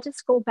what, I'll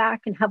just go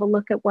back and have a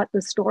look at what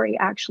the story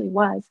actually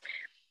was.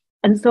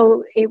 And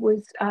so it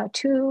was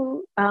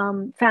two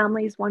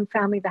families, one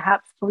family, the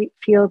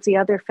Hatfields, the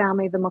other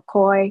family, the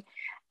McCoy,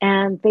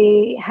 and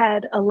they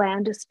had a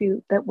land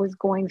dispute that was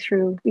going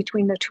through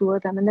between the two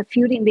of them. And the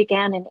feuding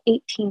began in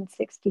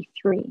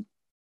 1863.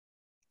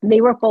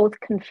 They were both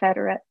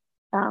Confederate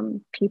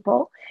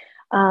people.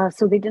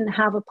 So they didn't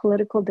have a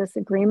political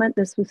disagreement.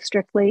 This was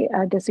strictly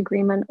a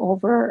disagreement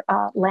over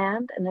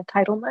land and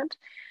entitlement.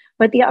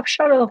 But the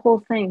upshot of the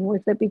whole thing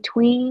was that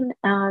between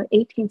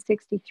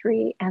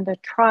 1863 and the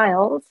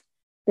trials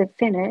that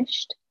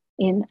finished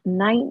in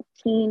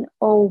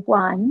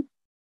 1901,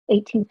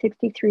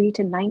 1863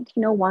 to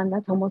 1901,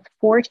 that's almost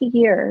 40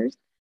 years,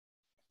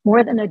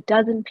 more than a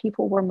dozen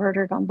people were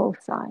murdered on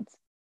both sides.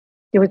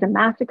 There was a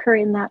massacre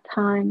in that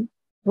time.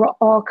 There were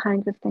all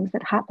kinds of things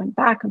that happened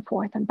back and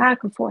forth and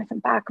back and forth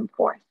and back and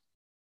forth.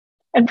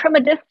 And from a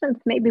distance,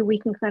 maybe we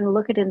can kind of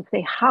look at it and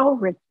say, how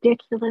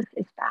ridiculous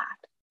is that?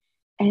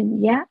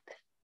 And yet,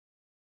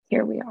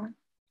 here we are,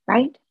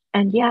 right?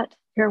 And yet,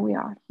 here we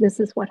are. This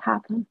is what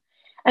happened.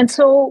 And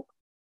so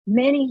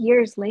many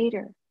years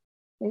later,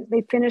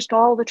 they finished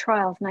all the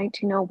trials,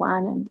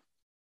 1901,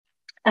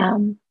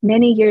 and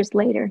many years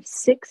later,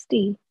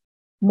 60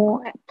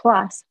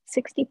 plus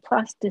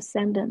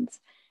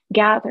descendants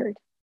gathered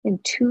in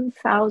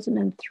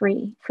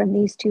 2003 from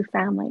these two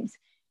families,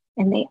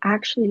 and they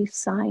actually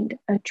signed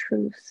a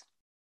truce.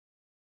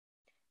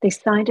 They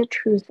signed a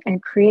truce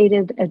and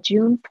created a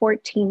June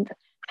 14th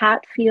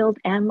Hatfield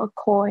and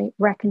McCoy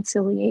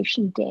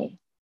Reconciliation Day.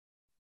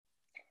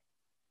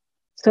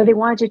 So they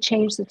wanted to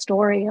change the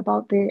story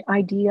about the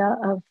idea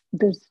of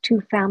those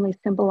two families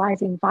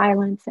symbolizing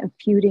violence and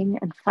feuding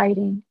and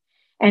fighting,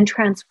 and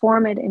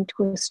transform it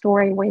into a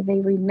story where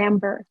they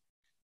remember.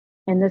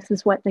 And this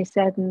is what they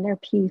said in their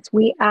piece.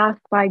 We ask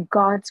by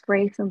God's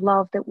grace and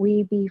love that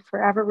we be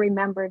forever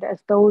remembered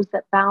as those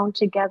that bound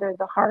together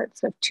the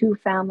hearts of two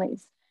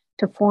families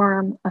to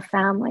form a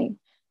family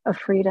of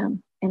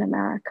freedom in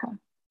America.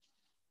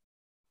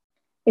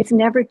 It's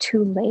never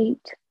too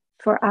late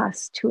for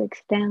us to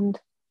extend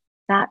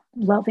that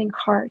loving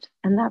heart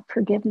and that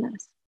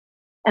forgiveness.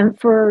 And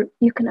for,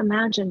 you can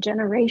imagine,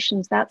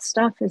 generations, that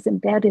stuff is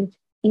embedded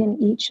in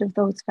each of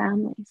those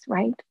families,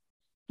 right?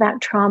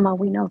 That trauma,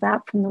 we know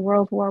that from the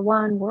World War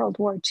I, World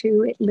War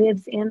II, it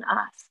lives in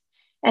us.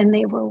 And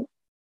they were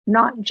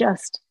not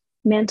just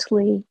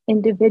mentally,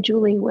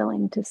 individually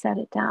willing to set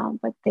it down,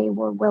 but they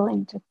were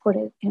willing to put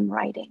it in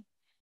writing.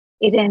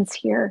 It ends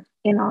here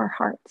in our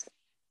hearts.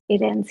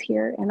 It ends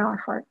here in our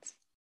hearts.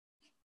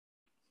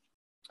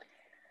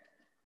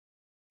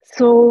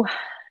 So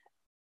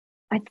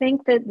I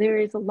think that there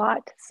is a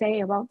lot to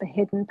say about the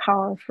hidden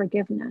power of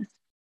forgiveness.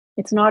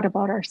 It's not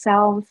about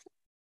ourselves.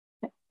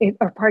 It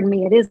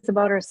is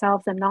about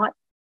ourselves and not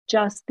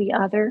just the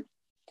other.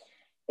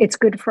 It's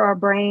good for our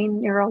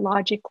brain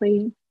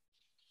neurologically.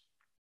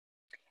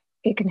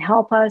 It can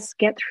help us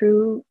get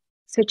through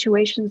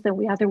situations that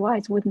we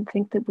otherwise wouldn't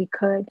think that we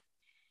could.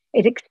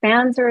 It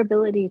expands our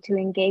ability to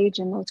engage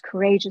in those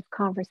courageous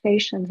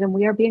conversations, and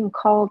we are being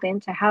called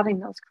into having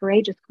those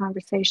courageous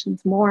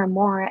conversations more and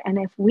more. And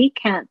if we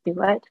can't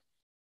do it,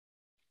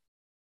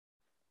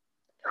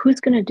 who's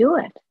going to do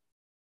it?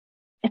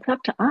 It's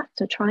up to us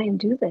to try and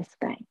do this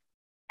thing.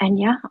 And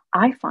yeah,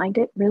 I find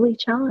it really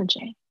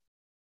challenging.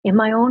 In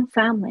my own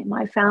family,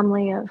 my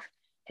family of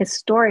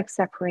historic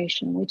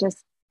separation, we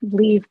just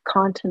leave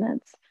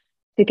continents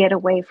to get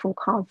away from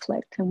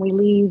conflict, and we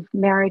leave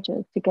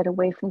marriages to get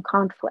away from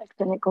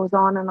conflict, and it goes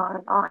on and on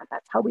and on.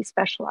 That's how we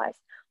specialize.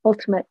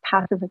 Ultimate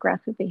passive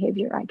aggressive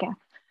behavior, I guess.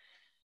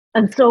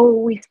 And so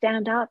we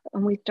stand up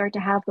and we start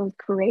to have those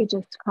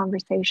courageous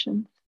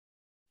conversations.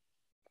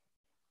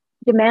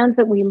 Demands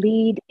that we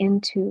lead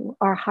into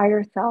our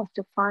higher self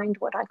to find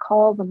what I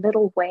call the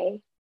middle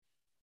way,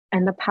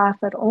 and the path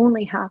that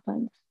only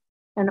happens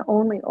and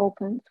only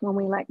opens when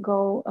we let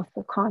go of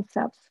the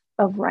concepts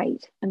of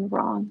right and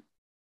wrong.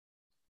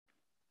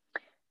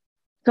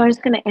 So I'm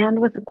just going to end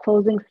with a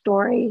closing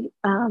story.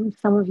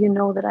 Some of you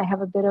know that I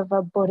have a bit of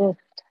a Buddhist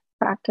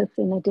practice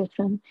in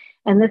addition.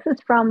 And this is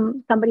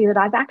from somebody that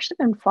I've actually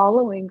been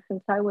following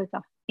since I was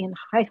in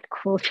high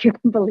school, if you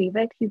can believe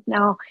it. He's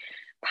now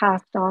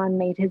passed on,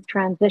 made his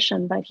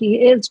transition, but he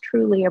is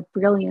truly a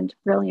brilliant,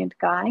 brilliant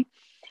guy.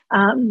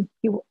 I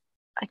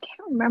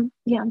can't remember.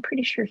 Yeah, I'm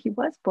pretty sure he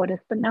was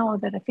Buddhist, but now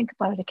that I think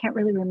about it, I can't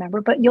really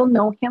remember. But you'll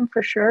know him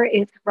for sure.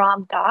 It's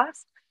Ram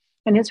Dass,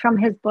 and it's from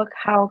his book,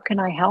 How Can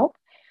I Help?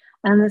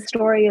 And the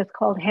story is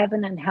called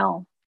Heaven and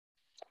Hell.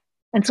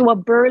 And so a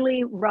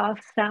burly, rough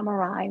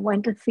samurai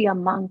went to see a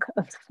monk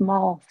of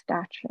small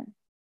stature.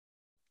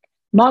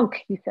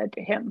 "Monk," he said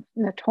to him,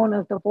 in the tone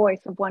of the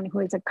voice of one who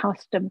is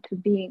accustomed to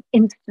being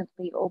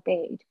instantly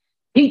obeyed,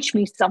 "teach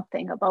me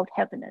something about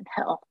heaven and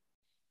hell."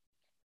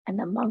 And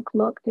the monk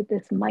looked at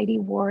this mighty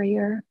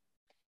warrior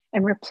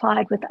and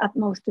replied with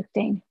utmost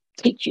disdain,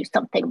 "Teach you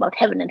something about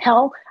heaven and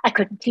hell? I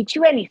couldn't teach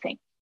you anything.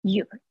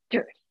 You're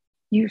dirty.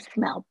 You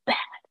smell bad.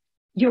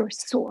 Your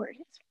sword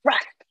is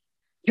rusty.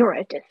 You're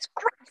a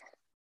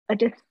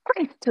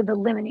disgrace to the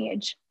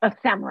lineage of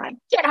samurai.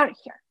 Get out of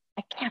here.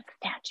 I can't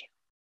stand you."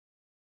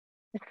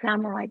 The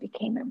samurai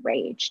became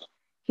enraged.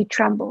 He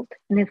trembled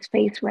and his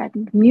face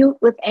reddened. Mute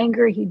with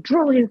anger, he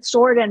drew his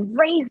sword and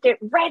raised it,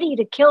 ready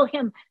to kill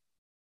him.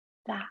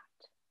 "That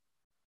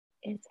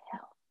is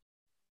hell,"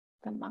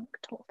 the monk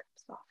told him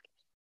softly.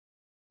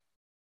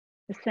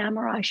 The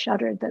samurai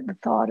shuddered at the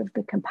thought of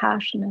the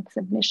compassionate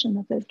submission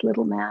of this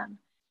little man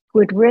who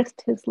had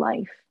risked his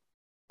life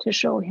to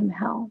show him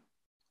hell.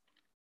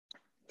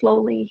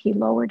 Slowly, he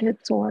lowered his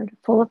sword,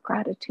 full of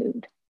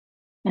gratitude,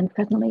 and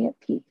suddenly at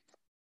peace.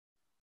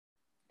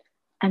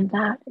 "And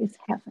that is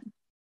heaven,"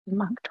 the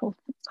monk told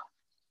himself.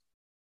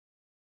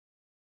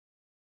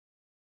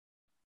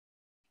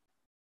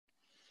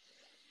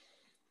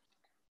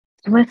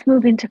 So let's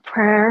move into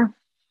prayer.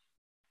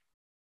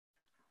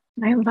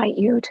 I invite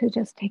you to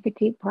just take a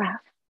deep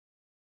breath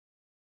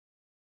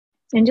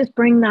and just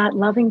bring that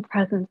loving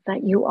presence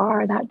that you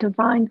are, that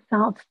divine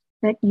self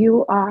that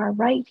you are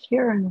right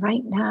here and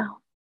right now.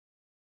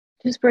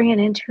 Just bring it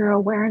into your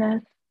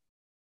awareness.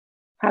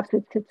 Perhaps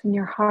it sits in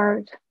your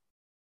heart.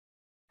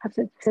 Perhaps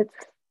it sits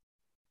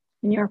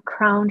in your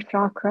crown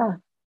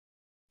chakra.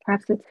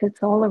 Perhaps it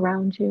sits all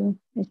around you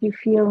as you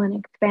feel and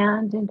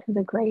expand into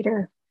the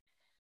greater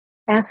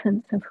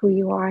essence of who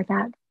you are,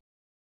 that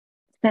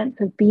sense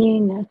of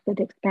beingness that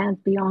expands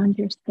beyond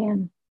your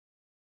skin.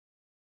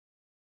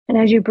 And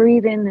as you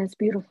breathe in this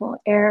beautiful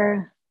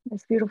air,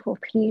 this beautiful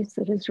peace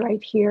that is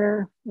right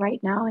here,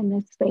 right now in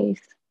this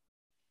space,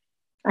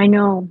 I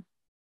know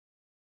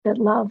that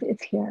love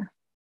is here.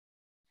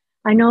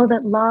 I know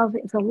that love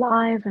is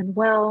alive and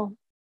well,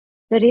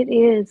 that it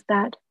is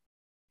that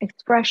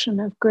expression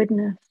of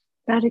goodness,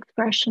 that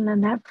expression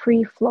and that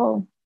free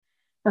flow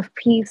of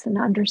peace and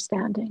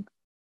understanding.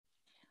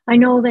 I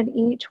know that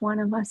each one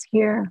of us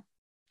here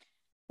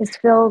is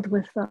filled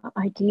with the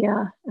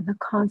idea and the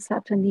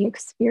concept and the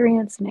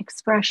experience and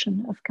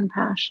expression of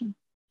compassion.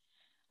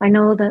 I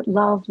know that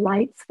love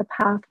lights the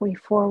pathway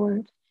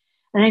forward,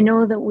 and I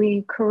know that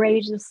we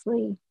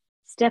courageously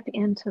step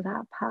into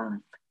that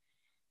path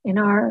in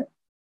our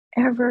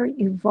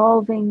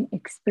ever-evolving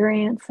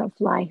experience of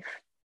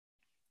life,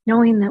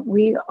 knowing that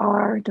we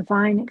are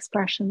divine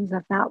expressions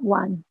of that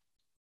one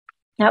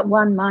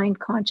mind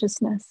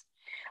consciousness,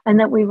 and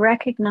that we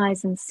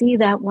recognize and see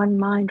that one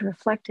mind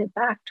reflected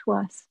back to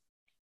us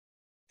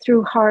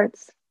through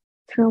hearts,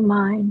 through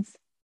minds,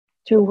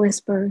 through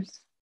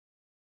whispers,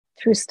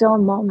 through still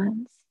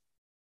moments.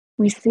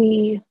 We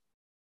see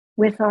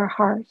with our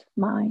heart,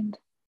 mind.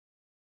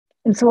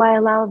 And so I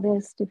allow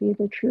this to be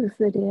the truth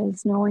that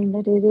is, knowing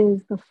that it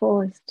is the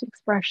fullest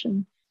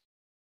expression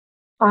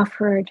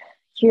offered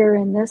here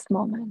in this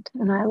moment.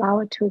 And I allow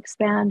it to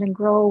expand and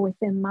grow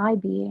within my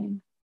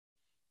being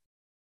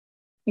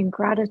in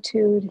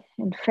gratitude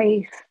and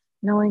faith,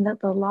 knowing that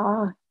the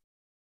law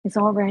is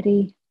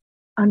already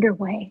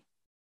underway,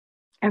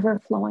 ever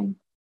flowing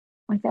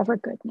with ever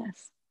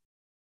goodness.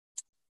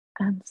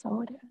 And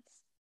so it is.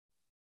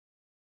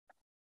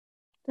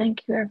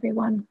 Thank you,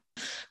 everyone.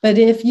 But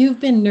if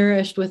you've been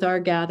nourished with our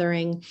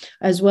gathering,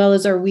 as well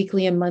as our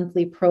weekly and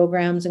monthly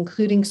programs,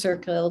 including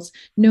circles,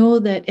 know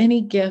that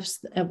any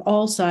gifts of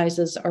all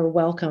sizes are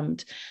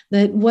welcomed.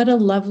 That what a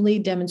lovely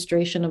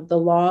demonstration of the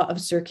law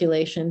of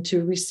circulation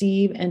to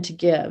receive and to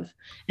give.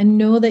 And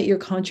know that your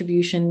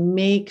contribution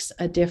makes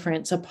a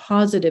difference, a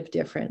positive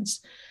difference.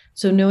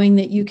 So knowing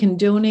that you can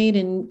donate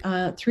in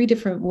 3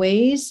 different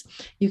ways.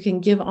 You can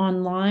give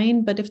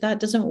online, but if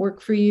that doesn't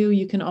work for you,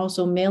 you can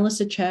also mail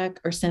us a check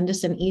or send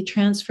us an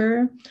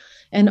e-transfer.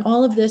 And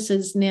all of this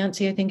is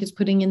Nancy, I think, is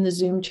putting in the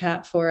Zoom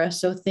chat for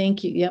us. So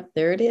thank you. Yep,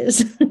 there it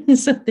is.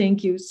 So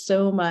thank you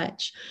so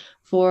much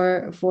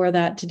for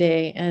that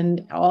today.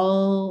 And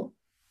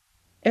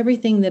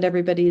everything that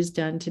everybody has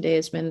done today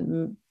has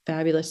been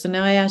fabulous. So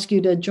now I ask you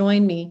to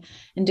join me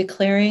in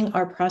declaring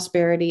our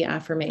prosperity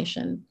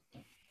affirmation.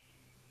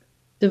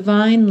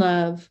 Divine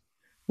love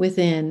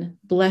within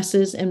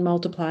blesses and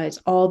multiplies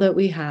all that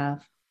we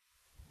have,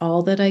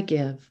 all that I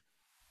give,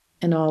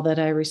 and all that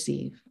I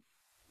receive.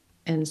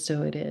 And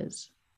so it is.